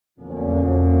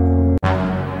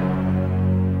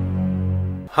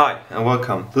Hi and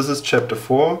welcome. This is chapter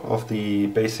 4 of the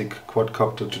Basic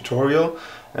Quadcopter tutorial,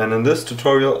 and in this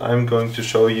tutorial I'm going to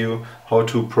show you how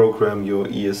to program your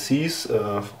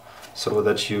ESCs so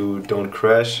that you don't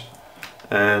crash,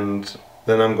 and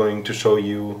then I'm going to show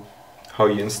you how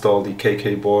you install the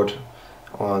KK board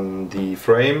on the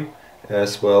frame,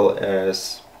 as well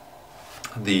as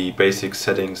the basic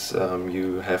settings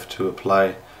you have to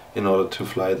apply in order to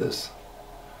fly this.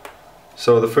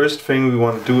 So the first thing we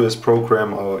want to do is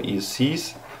program our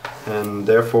ESCs, and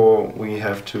therefore we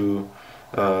have to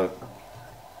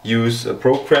use a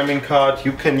programming card.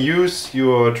 You can use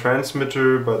your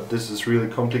transmitter, but this is really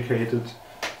complicated.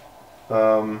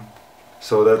 So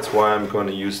that's why I'm going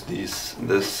to use this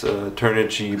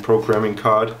Turnigy programming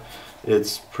card.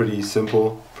 It's pretty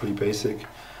simple, pretty basic,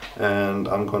 and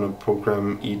I'm going to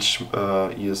program each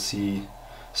ESC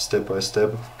step by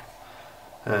step.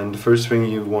 And the first thing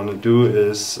you want to do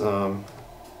is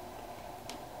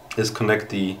connect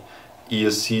the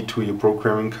ESC to your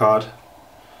programming card.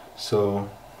 So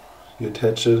you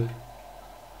attach it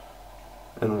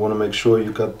and want to make sure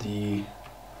you got the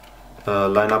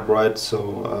lineup right.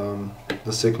 So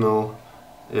the signal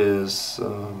is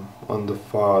on the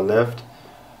far left,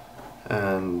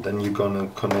 and then you're gonna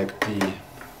connect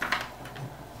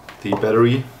the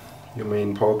battery, your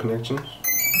main power connection.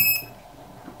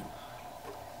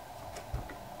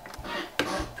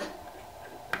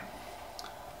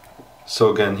 So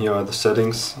again, here are the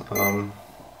settings.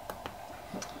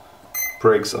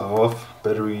 Brakes are off,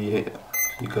 battery,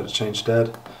 you gotta change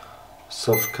that.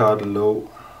 Soft card low.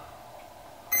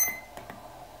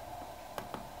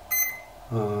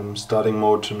 Starting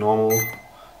mode to normal,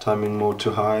 timing mode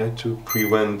to high to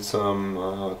prevent some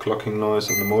clocking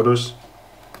noise on the motors.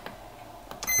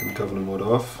 And governor mode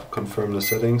off. Confirm the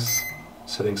settings.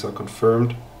 Settings are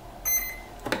confirmed.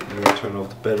 And we turn off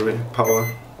the battery power.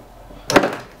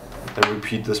 And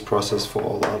repeat this process for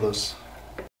all the others.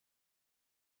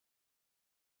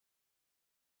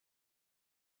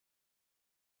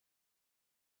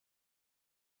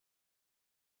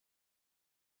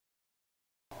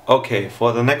 Okay,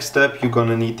 for the next step you're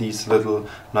gonna need these little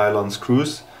nylon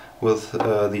screws with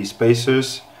these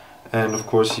spacers, and of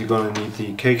course you're gonna need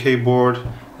the KK board.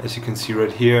 As you can see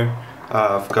right here,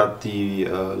 I've got the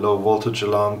low voltage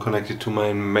alarm connected to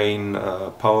my main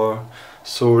power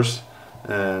source,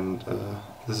 and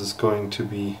this is going to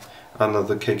be under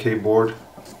the KK board.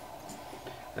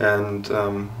 And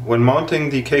when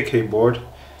mounting the KK board,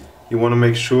 you want to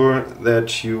make sure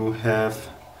that you have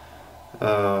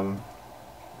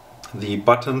the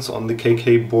buttons on the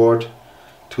KK board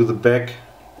to the back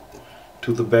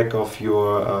of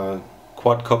your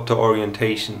quadcopter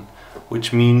orientation,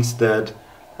 which means that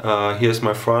here's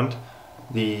my front,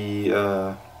 the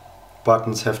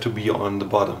buttons have to be on the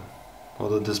bottom, or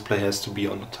the display has to be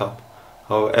on the top.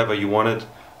 However you want it,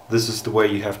 this is the way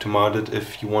you have to mount it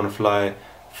if you want to fly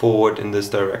forward in this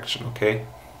direction, okay?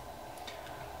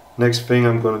 Next thing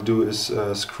I'm going to do is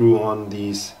screw on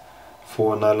these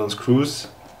 4 nylon screws.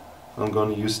 I'm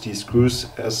going to use these screws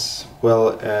as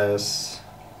well as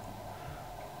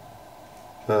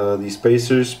these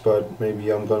spacers, but maybe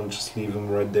I'm going to just leave them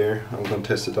right there. I'm going to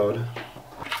test it out.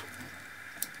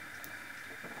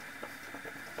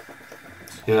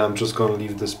 Yeah, I'm just going to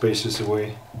leave the spacers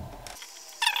away.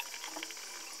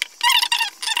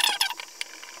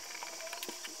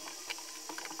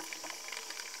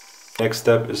 Next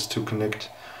step is to connect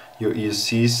your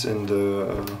ESCs in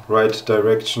the right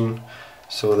direction,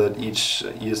 so that each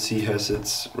ESC has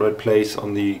its right place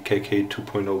on the KK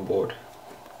 2.0 board.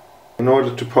 In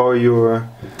order to power your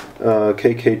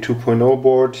KK 2.0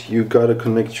 board, you gotta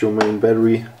connect your main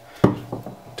battery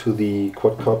to the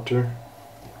quadcopter.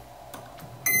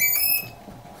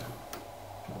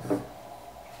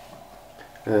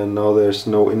 And now there's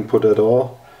no input at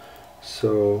all,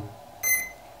 so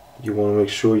you want to make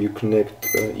sure you connect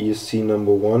ESC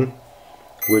number 1,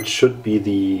 which should be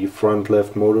the front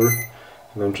left motor.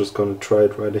 And I'm just going to try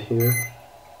it right here.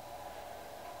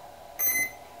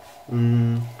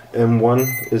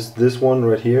 M1 is this one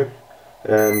right here,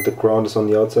 and the ground is on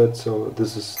the outside, so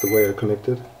this is the way I connect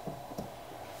it.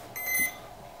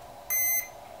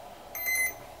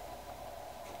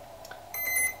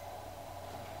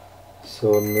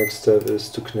 So the next step is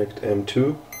to connect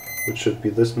M2, which should be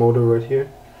this motor right here.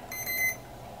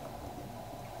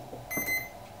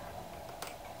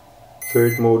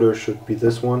 Third motor should be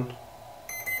this one.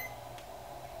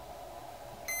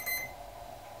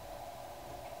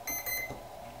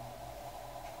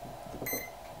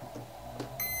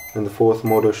 And the fourth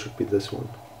motor should be this one.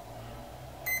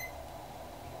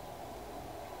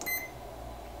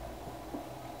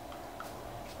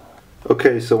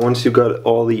 Okay, so once you got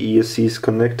all the ESCs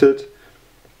connected,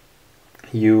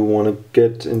 you want to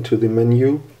get into the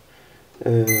menu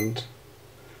and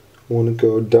want to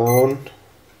go down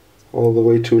all the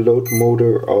way to load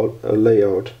motor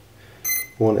layout.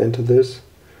 You want to enter this,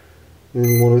 and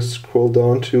you want to scroll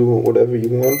down to whatever you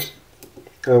want.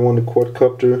 I want a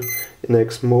quadcopter in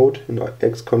X mode, in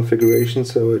X configuration,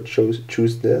 so I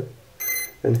choose that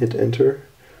and hit enter.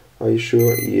 Are you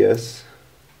sure? Yes.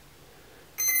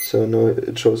 So now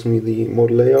it shows me the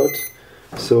motor layout.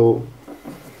 So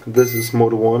this is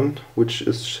motor 1, which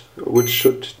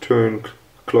should turn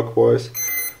clockwise.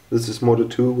 This is motor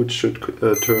 2, which should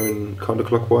turn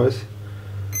counterclockwise.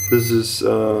 This is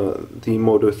the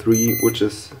motor 3, which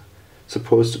is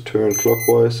supposed to turn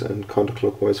clockwise and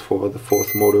counterclockwise for the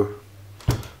fourth motor.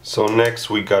 So next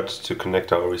we got to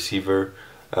connect our receiver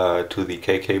to the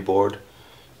KK board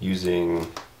using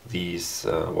these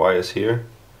wires here.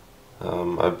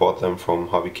 I bought them from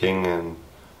Hobby King and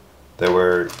there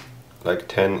were like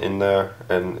 10 in there,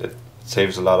 and it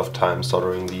saves a lot of time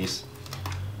soldering these.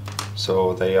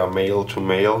 So they are male to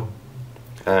male,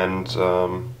 and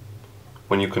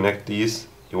when you connect these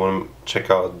you want to check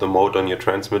out the mode on your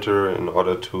transmitter in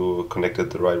order to connect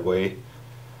it the right way,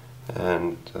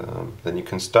 and then you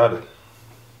can start it.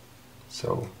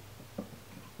 So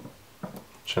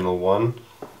channel 1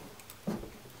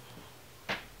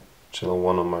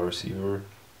 on my receiver,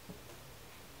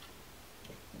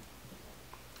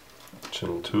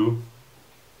 channel 2,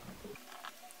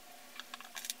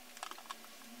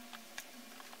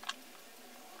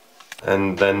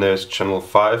 and then there's channel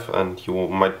 5, and you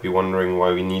might be wondering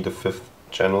why we need a 5th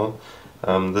channel.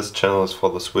 This channel is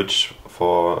for the switch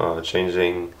for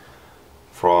changing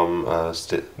from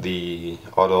the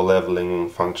auto leveling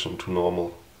function to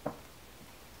normal.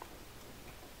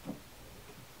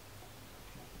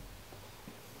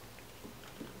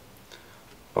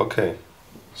 Okay,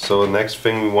 so the next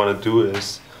thing we want to do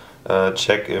is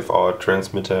check if our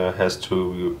transmitter has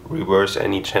to reverse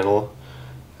any channel,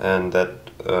 and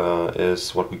that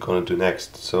is what we're going to do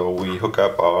next. So we hook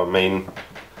up our main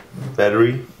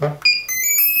battery.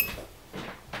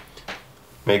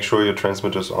 Make sure your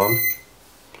transmitter's on.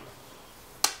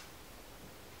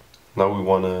 Now we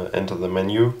want to enter the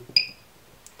menu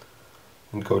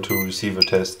and go to receiver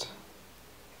test.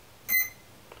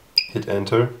 Hit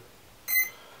enter.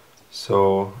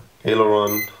 So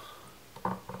aileron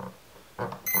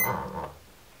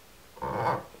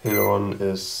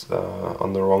is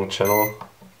on the wrong channel.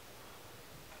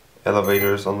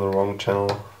 Elevator is on the wrong channel.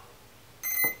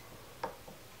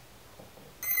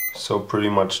 So pretty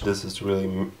much this is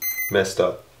really messed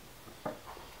up.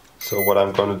 So what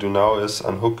I'm going to do now is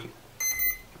unhook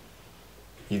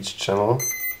each channel.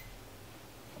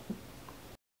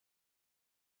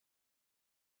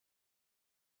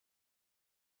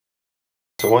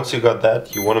 So once you got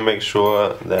that, you want to make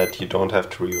sure that you don't have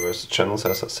to reverse the channels,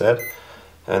 as I said.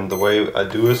 And the way I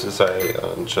do this is I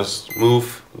just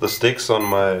move the sticks on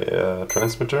my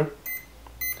transmitter.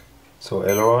 So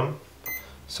aileron.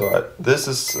 So this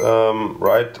is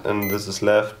right and this is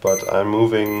left, but I'm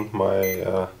moving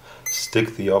my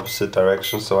stick the opposite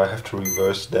direction, so I have to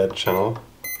reverse that channel.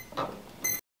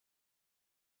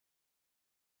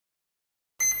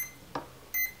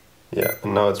 Yeah,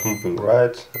 and now it's moving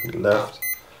right and left.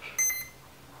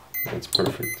 That's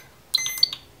perfect.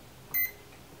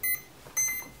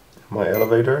 My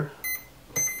elevator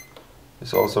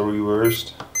is also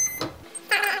reversed.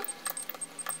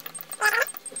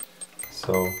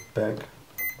 So back,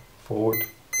 forward.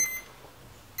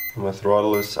 My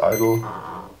throttle is idle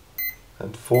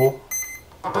and full.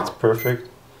 That's perfect.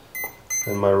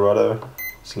 And my rudder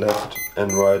is left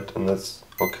and right, and that's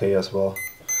okay as well.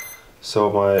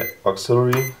 So my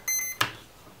auxiliary,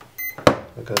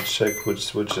 I gotta check which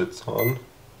switch it's on.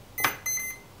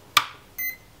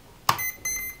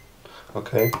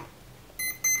 Okay,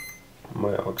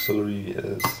 my auxiliary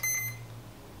is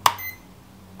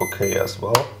okay as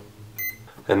well.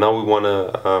 And now we want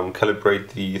to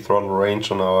calibrate the throttle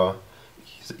range on our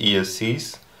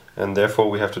ESCs, and therefore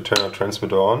we have to turn our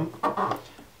transmitter on,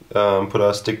 put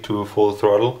our stick to full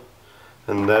throttle,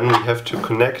 and then we have to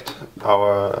connect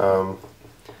our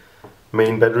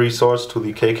main battery source to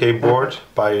the KK board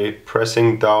by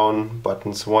pressing down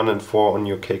buttons 1 and 4 on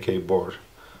your KK board.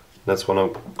 That's what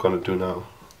I'm going to do now.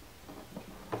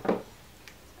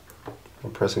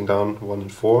 I'm pressing down 1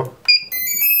 and 4.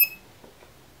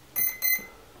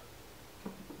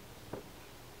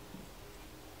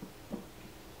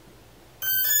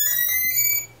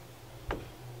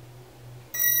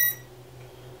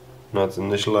 Now it's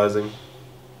initializing.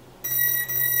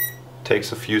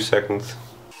 Takes a few seconds.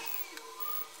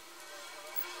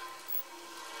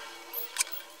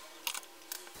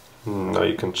 Now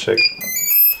you can check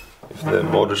if the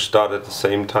motor start at the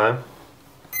same time.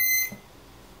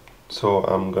 So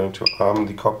I'm going to arm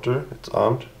the copter. It's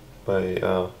armed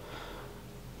by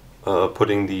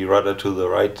putting the rudder to the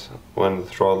right when the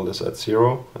throttle is at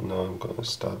 0. And now I'm going to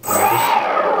start the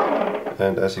motors.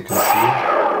 And as you can see,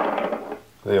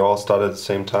 they all start at the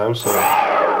same time, so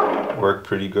it worked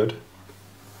pretty good.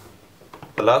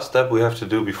 The last step we have to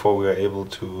do before we are able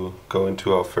to go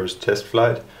into our first test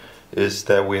flight is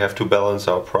that we have to balance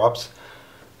our props,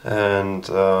 and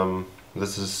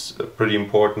this is pretty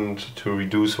important to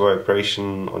reduce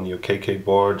vibration on your KK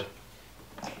board.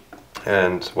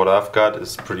 And what I've got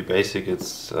is pretty basic.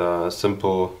 It's a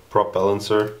simple prop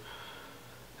balancer,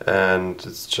 and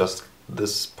it's just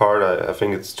this part. I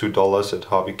think it's $2 at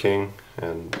Hobby King,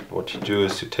 and what you do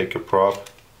is you take your prop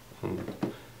and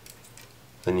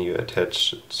then you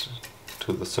attach it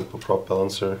to the simple prop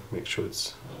balancer. Make sure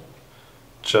it's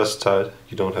just tight,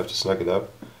 you don't have to snug it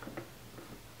up.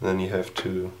 Then you have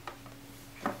to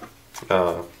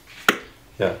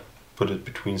put it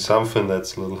between something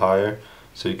that's a little higher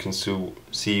so you can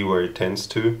see where it tends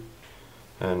to.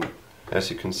 And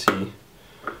as you can see,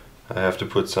 I have to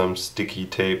put some sticky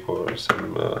tape or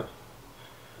some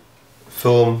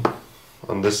film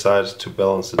on this side to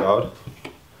balance it out.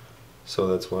 So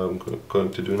that's what I'm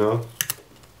going to do now.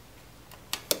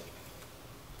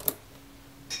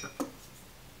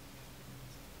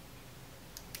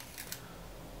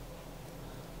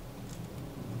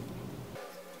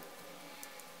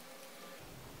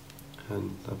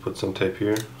 And I put some tape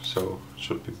here, so it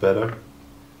should be better.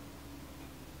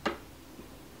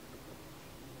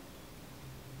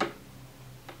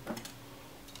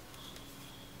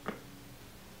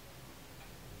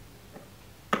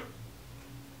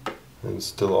 And it's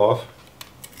still off.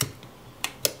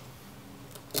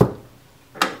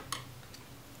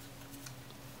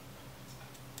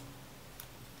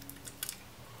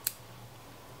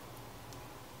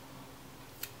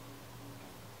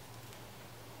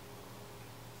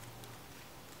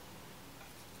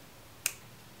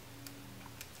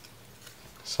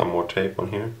 Some more tape on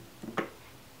here.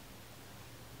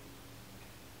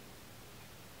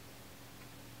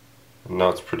 And now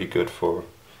it's pretty good for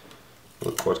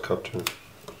the quadcopter.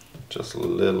 Just a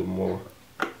little more.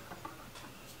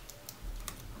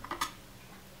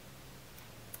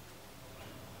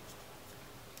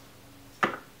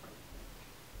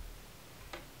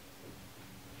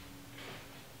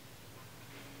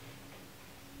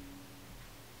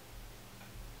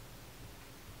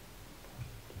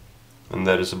 And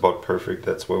that is about perfect.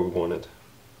 That's where we want it.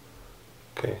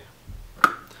 Okay.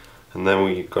 And then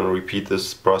we're gonna repeat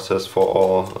this process for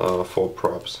all 4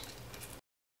 props.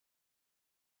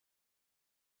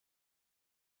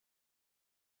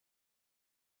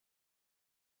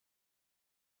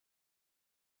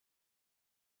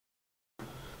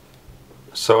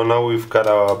 So now we've got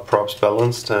our props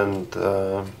balanced, and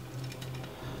now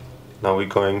we're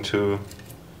going to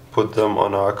put them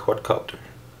on our quadcopter.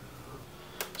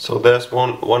 So there's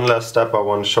one last step I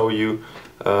want to show you,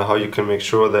 how you can make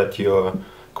sure that your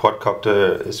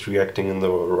quadcopter is reacting in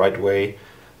the right way.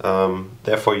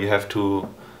 Therefore you have to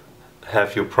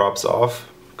have your props off,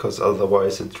 because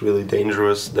otherwise it's really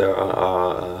dangerous. There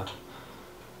are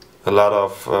a lot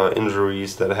of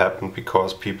injuries that happen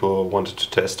because people wanted to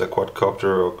test a quadcopter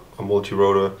or a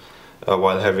multi-rotor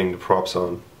while having the props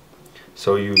on.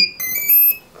 So you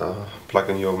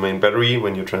plug in your main battery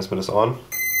when your transmitter is on.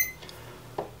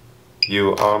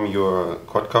 You arm your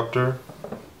quadcopter,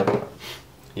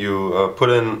 you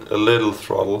put in a little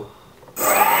throttle,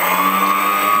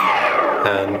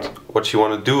 and what you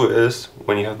want to do is,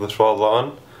 when you have the throttle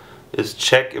on, is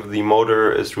check if the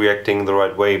motor is reacting the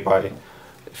right way. By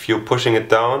if you're pushing it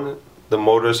down, the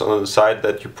motors on the side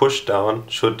that you push down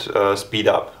should speed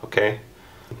up, okay?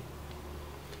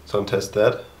 So I'll test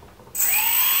that.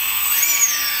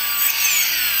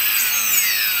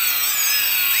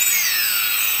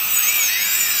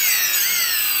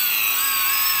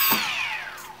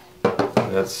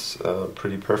 That's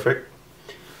pretty perfect.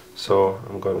 So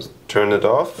I'm going to turn it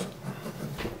off,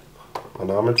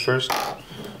 unarm it first.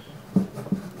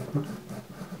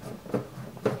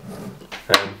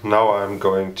 And now I'm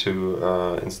going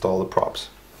to install the props.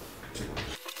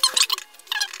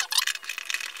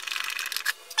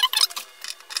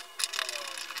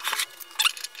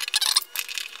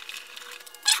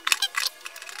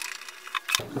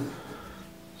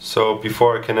 So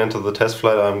before I can enter the test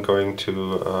flight, I'm going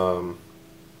to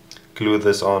glue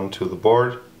this onto the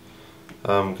board,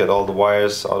 get all the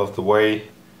wires out of the way.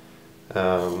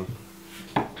 I'm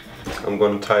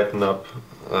going to tighten up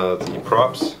the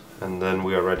props and then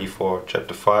we are ready for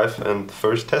chapter 5 and the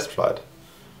first test flight.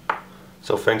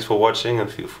 So thanks for watching and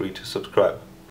feel free to subscribe.